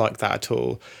anything like that at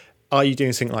all, are you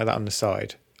doing something like that on the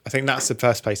side? I think that's the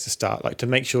first place to start, like to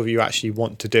make sure you actually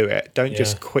want to do it. Don't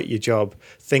just quit your job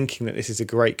thinking that this is a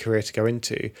great career to go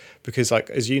into, because, like,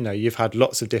 as you know, you've had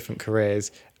lots of different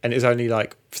careers, and it's only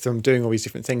like from doing all these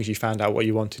different things you found out what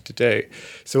you wanted to do.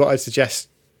 So what I'd suggest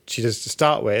she does to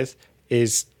start with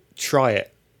is try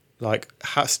it. Like,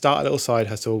 start a little side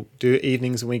hustle, do it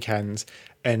evenings and weekends,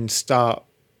 and start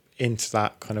into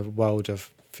that kind of world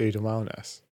of food and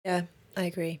wellness. Yeah, I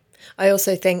agree. I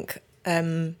also think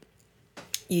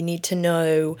you need to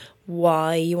know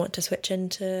why you want to switch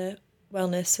into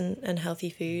wellness and healthy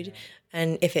food.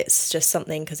 And if it's just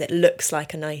something because it looks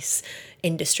like a nice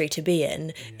industry to be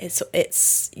in, it's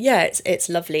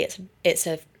lovely. It's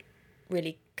a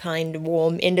really kind,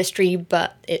 warm industry,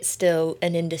 but it's still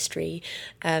an industry.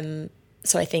 So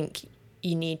I think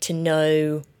you need to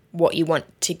know what you want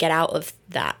to get out of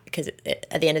that, because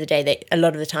at the end of the day, a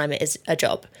lot of the time it is a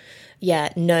job. Yeah,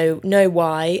 know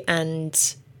why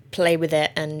and play with it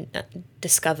and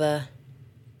discover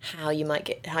how you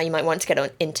might want to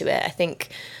get into it. I think.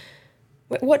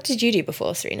 What did you do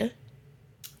before, Serena?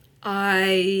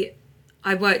 I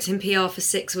I worked in PR for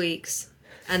 6 weeks,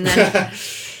 and then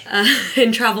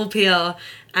in travel PR,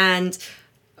 and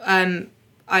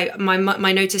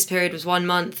my notice period was 1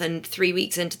 month, and 3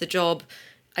 weeks into the job,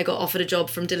 I got offered a job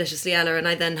from Deliciously Ella, and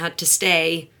I then had to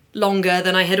stay longer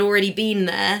than I had already been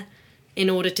there in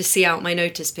order to see out my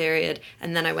notice period.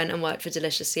 And then I went and worked for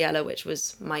Deliciously Ella, which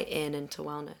was my in into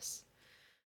wellness.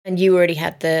 And you already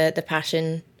had the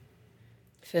passion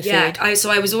for food? Yeah,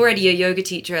 I was already a yoga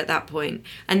teacher at that point.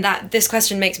 And this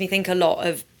question makes me think a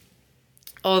lot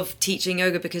of teaching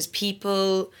yoga, because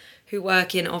people who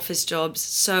work in office jobs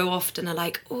so often are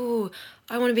like, oh,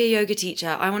 I want to be a yoga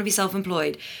teacher, I want to be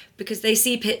self-employed, because they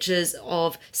see pictures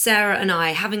of Sarah and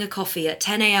I having a coffee at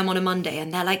 10 a.m. on a Monday,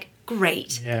 and they're like,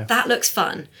 great, that looks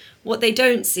fun. What they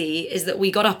don't see is that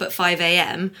we got up at 5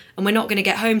 a.m. and we're not going to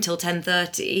get home till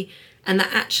 10:30, and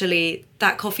that actually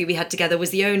that coffee we had together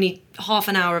was the only half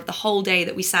an hour of the whole day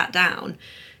that we sat down.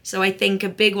 So I think a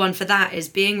big one for that is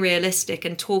being realistic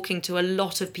and talking to a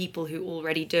lot of people who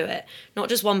already do it. Not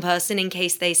just one person in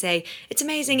case they say, it's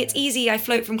amazing, it's easy, I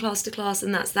float from class to class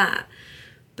and that's that.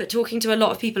 But talking to a lot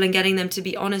of people and getting them to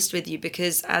be honest with you,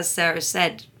 because as Sarah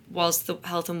said, whilst the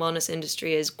health and wellness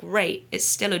industry is great, it's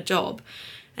still a job.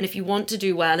 And if you want to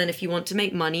do well, and if you want to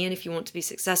make money, and if you want to be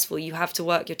successful, you have to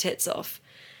work your tits off.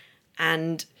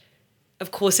 And of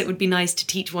course, it would be nice to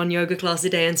teach one yoga class a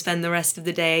day and spend the rest of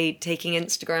the day taking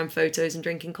Instagram photos and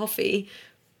drinking coffee,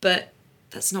 but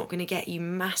that's not going to get you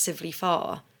massively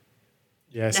far.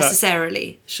 Yeah,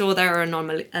 necessarily. Sure, there are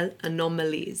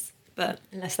anomalies, but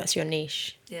unless that's your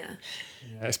niche. Yeah,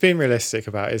 it's being realistic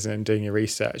about it, isn't it, and doing your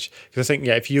research. Because I think,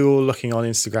 if you're looking on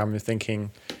Instagram and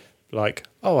thinking like,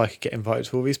 oh, I could get invited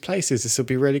to all these places, this will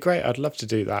be really great, I'd love to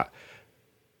do that.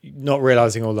 Not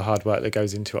realising all the hard work that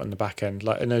goes into it on the back end.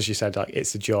 And as you said,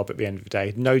 it's a job at the end of the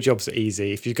day. No jobs are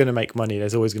easy. If you're going to make money,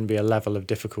 there's always going to be a level of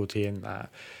difficulty in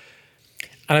that.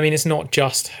 And I mean, it's not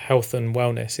just health and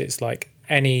wellness. It's like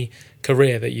any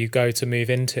career that you go to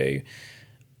move into.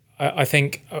 I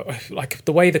think like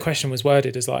the way the question was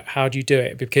worded is like, how do you do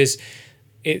it? Because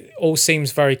it all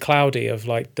seems very cloudy of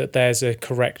like that there's a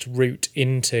correct route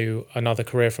into another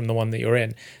career from the one that you're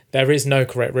in. There is no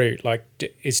correct route. Like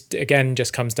it's again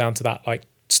just comes down to that, like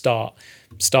start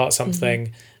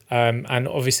something. And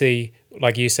obviously,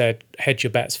 like you said, hedge your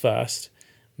bets first.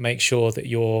 Make sure that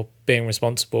you're being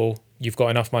responsible. You've got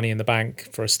enough money in the bank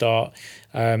for a start.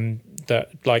 That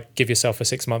like give yourself a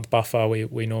 6-month buffer.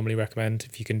 We normally recommend.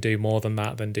 If you can do more than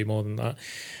that, then do more than that.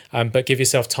 But give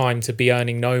yourself time to be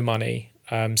earning no money.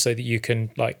 So that you can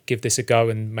like give this a go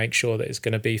and make sure that it's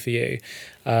going to be for you,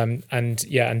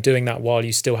 and doing that while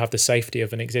you still have the safety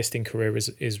of an existing career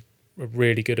is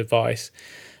really good advice.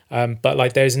 But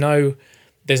like there's no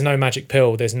magic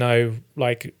pill. There's no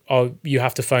like, oh, you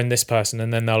have to phone this person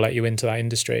and then they'll let you into that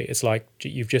industry. It's like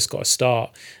you've just got to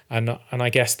start, and I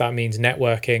guess that means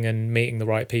networking and meeting the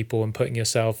right people and putting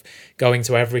yourself going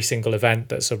to every single event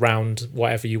that's around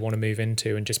whatever you want to move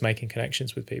into and just making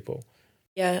connections with people.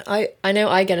 Yeah, I know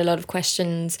I get a lot of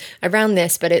questions around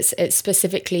this, but it's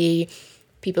specifically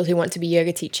people who want to be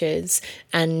yoga teachers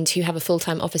and who have a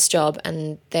full-time office job,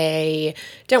 and they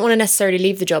don't want to necessarily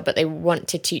leave the job, but they want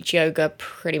to teach yoga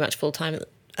pretty much full-time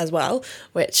as well,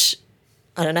 which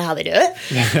I don't know how they do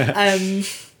it.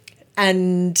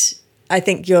 And I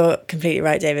think you're completely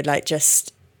right, David, like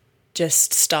just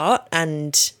start,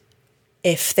 and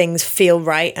if things feel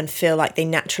right and feel like they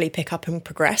naturally pick up and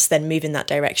progress, then move in that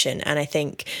direction. And I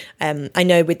think I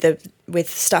know with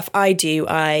stuff I do,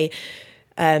 I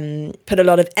put a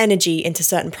lot of energy into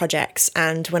certain projects,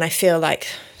 and when I feel like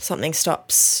something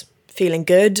stops feeling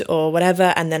good or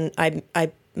whatever, and then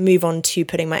I move on to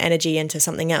putting my energy into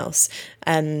something else,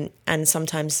 and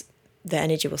sometimes the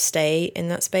energy will stay in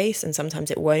that space and sometimes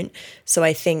it won't. So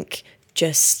I think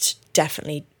just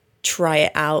definitely try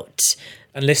it out.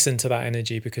 And listen to that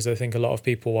energy, because I think a lot of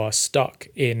people are stuck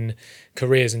in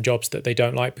careers and jobs that they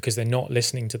don't like because they're not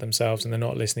listening to themselves and they're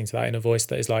not listening to that inner voice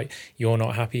that is like, you're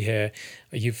not happy here.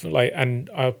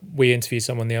 We interviewed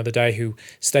someone the other day who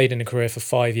stayed in a career for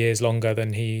 5 years longer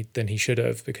than he should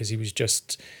have, because he was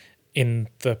just in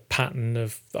the pattern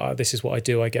of this is what I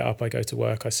do. I get up, I go to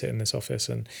work, I sit in this office,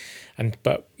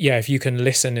 but if you can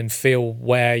listen and feel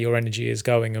where your energy is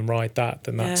going and ride that,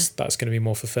 then that's going to be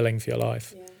more fulfilling for your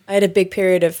life. Yeah. I had a big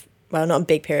period of, well, not a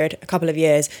big period, a couple of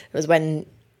years. It was when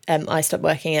I stopped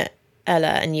working at Ella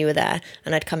and you were there,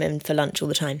 and I'd come in for lunch all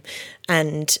the time.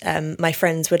 And my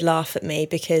friends would laugh at me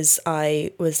because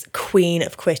I was queen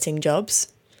of quitting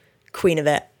jobs, queen of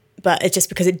it. But it's just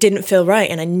because it didn't feel right,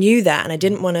 and I knew that, and I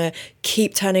didn't want to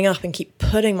keep turning up and keep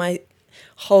putting my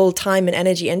whole time and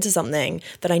energy into something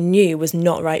that I knew was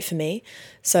not right for me.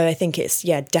 So I think it's,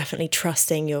 definitely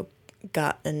trusting your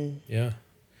gut. And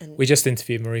we just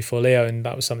interviewed Marie Forleo, and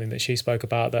that was something that she spoke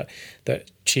about,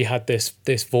 that she had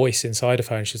this voice inside of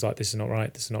her, and she's like, this is not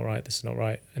right, this is not right, this is not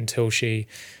right, until she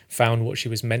found what she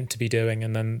was meant to be doing,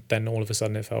 and then all of a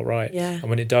sudden it felt right. And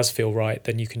when it does feel right,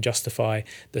 then you can justify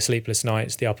the sleepless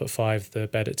nights, the up at 5, the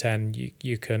bed at 10.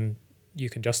 You can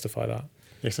justify that.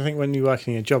 Yes, I think when you're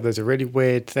working in a job, there's a really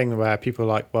weird thing where people are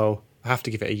like, well, I have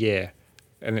to give it a year.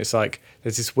 And it's like,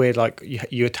 there's this weird, like,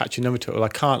 you attach a number to it. Well, I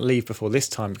can't leave before this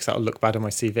time because that'll look bad on my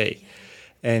CV.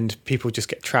 And people just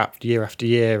get trapped year after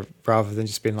year rather than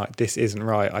just being like, this isn't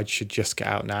right, I should just get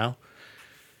out now.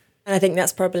 And I think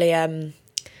that's probably, I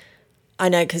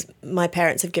know because my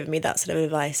parents have given me that sort of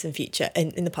advice in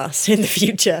the past, in the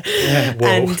future. Yeah,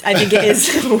 and I think it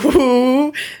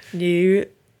is new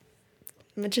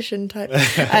magician type.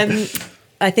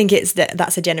 I think it's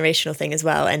that's a generational thing as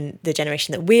well. And the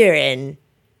generation that we're in,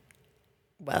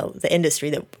 well, the industry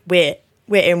that we're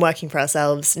in working for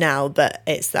ourselves now, but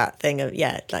it's that thing of,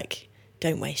 like,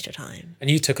 don't waste your time. And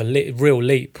you took a real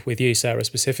leap with you, Sarah,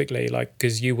 specifically, like,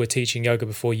 because you were teaching yoga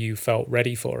before you felt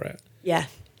ready for it. Yeah.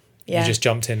 You just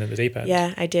jumped in at the deep end.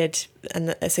 Yeah, I did.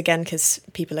 And it's again because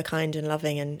people are kind and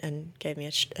loving and gave me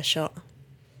a shot.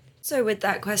 So with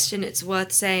that question, it's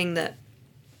worth saying that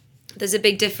there's a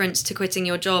big difference to quitting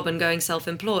your job and going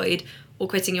self-employed, or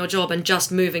quitting your job and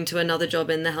just moving to another job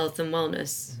in the health and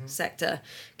wellness sector.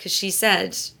 Because she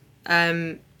said,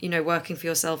 working for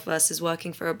yourself versus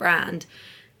working for a brand.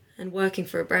 And working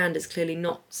for a brand is clearly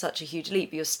not such a huge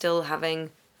leap. You're still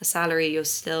having a salary,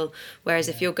 whereas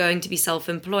if you're going to be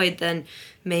self-employed, then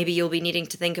maybe you'll be needing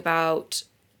to think about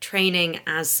training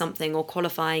as something or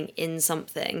qualifying in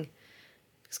something.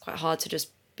 It's quite hard to just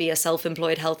be a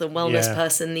self-employed health and wellness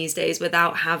person these days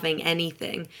without having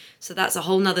anything. So that's a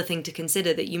whole nother thing to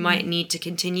consider, that you might need to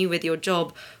continue with your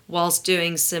job whilst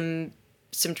doing some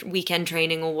weekend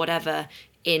training or whatever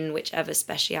in whichever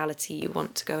speciality you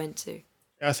want to go into.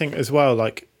 I think as well,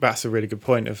 like, that's a really good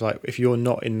point of, like, if you're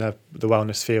not in the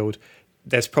wellness field,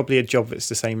 there's probably a job that's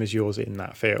the same as yours in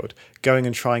that field. Going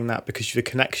and trying that, because the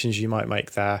connections you might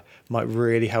make there might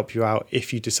really help you out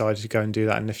if you decide to go and do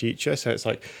that in the future. So it's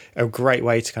like a great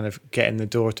way to kind of get in the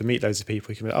door to meet loads of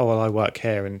people. You can be like, oh, well, I work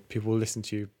here, and people will listen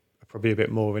to you probably a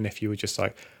bit more than if you were just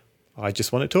like, I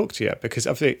just want to talk to you, because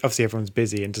obviously everyone's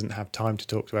busy and doesn't have time to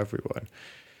talk to everyone.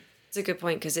 It's a good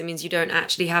point, because it means you don't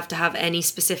actually have to have any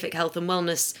specific health and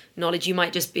wellness knowledge. You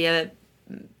might just be a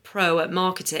pro at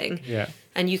marketing,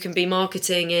 and you can be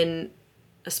marketing in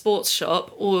a sports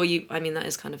shop, or that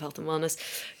is kind of health and wellness,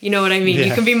 you know what I mean?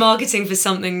 You can be marketing for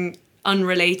something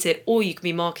unrelated, or you can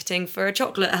be marketing for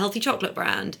a healthy chocolate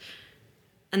brand,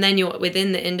 and then you're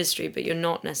within the industry, but you're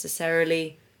not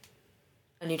necessarily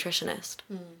a nutritionist.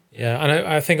 Yeah, and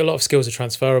I think a lot of skills are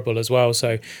transferable as well.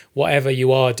 So whatever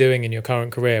you are doing in your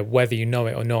current career, whether you know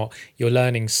it or not, you're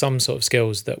learning some sort of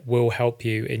skills that will help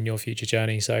you in your future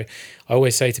journey. So I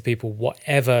always say to people,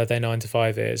 whatever their 9 to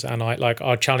 5 is, and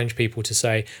I'll challenge people to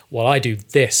say, well, I do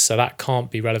this, so that can't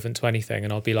be relevant to anything.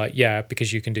 And I'll be like, yeah,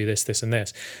 because you can do this, this, and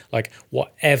this. Like,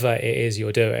 whatever it is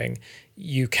you're doing,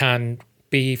 you can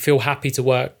feel happy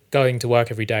going to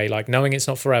work every day, like knowing it's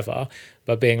not forever,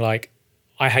 but being like,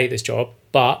 I hate this job,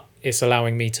 but it's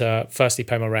allowing me to firstly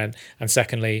pay my rent, and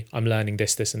secondly, I'm learning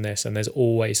this, this, and this. And there's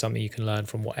always something you can learn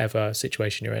from whatever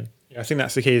situation you're in. Yeah, I think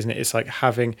that's the key, isn't it? It's like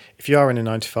if you are in a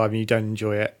 9 to 5 and you don't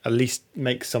enjoy it, at least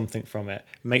make something from it.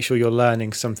 Make sure you're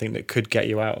learning something that could get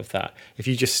you out of that. If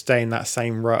you just stay in that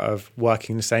same rut of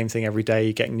working the same thing every day,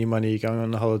 you're getting new money, you're going on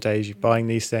the holidays, you're buying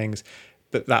these things,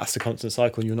 but that's the constant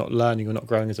cycle and you're not learning, you're not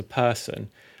growing as a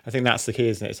person. I think that's the key,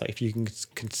 isn't it? It's like if you can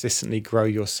consistently grow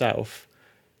yourself,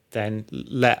 then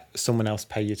let someone else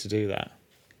pay you to do that.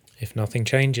 If nothing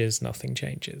changes, nothing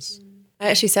changes. I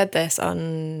actually said this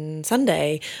on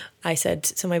Sunday. I said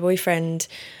to my boyfriend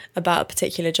about a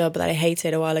particular job that I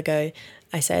hated a while ago.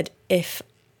 I said, if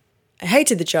I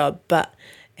hated the job, but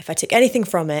if I took anything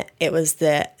from it, it was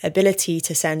the ability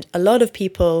to send a lot of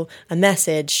people a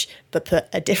message, but put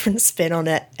a different spin on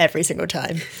it every single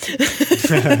time,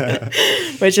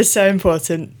 which is so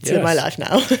important to my life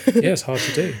now. Yeah, it's hard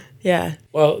to do. Yeah.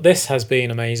 Well, this has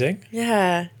been amazing.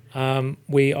 Yeah.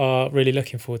 We are really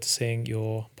looking forward to seeing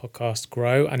your podcast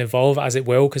grow and evolve, as it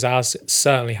will, because ours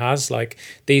certainly has. Like,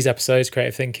 these episodes,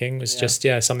 Creative Thinking was just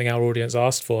something our audience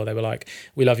asked for. They were like,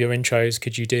 we love your intros,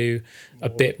 could you do a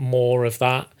bit more of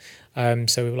that?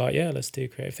 So we were like, let's do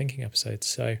Creative Thinking episodes.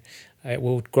 So it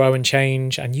will grow and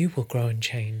change, and you will grow and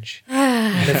change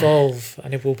and evolve,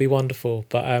 and it will be wonderful.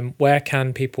 But where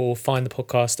can people find the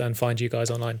podcast and find you guys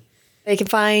online? They can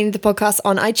find the podcast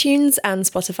on iTunes and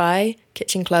Spotify,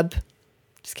 Kitchen Club,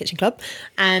 just Kitchen Club.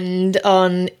 And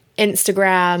on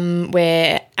Instagram,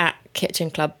 we're at Kitchen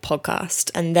Club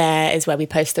Podcast. And there is where we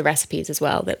post the recipes as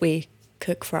well that we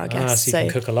cook for our guests. So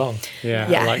you can cook along. Yeah,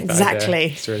 Yeah, I like that exactly.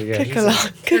 idea. It's really good.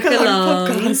 Cook along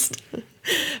podcast.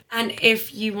 And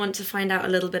if you want to find out a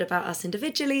little bit about us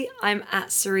individually, I'm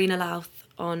at Serena Louth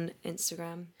on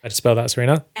Instagram. How to spell that,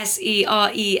 Serena?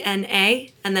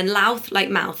 Serena, and then Louth, like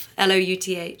mouth,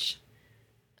 Louth.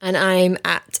 And I'm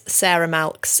at Sarah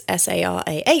Malks,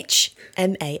 SarahMalcs.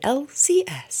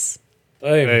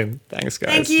 Boom. Boom. Thanks,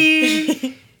 guys. Thank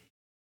you.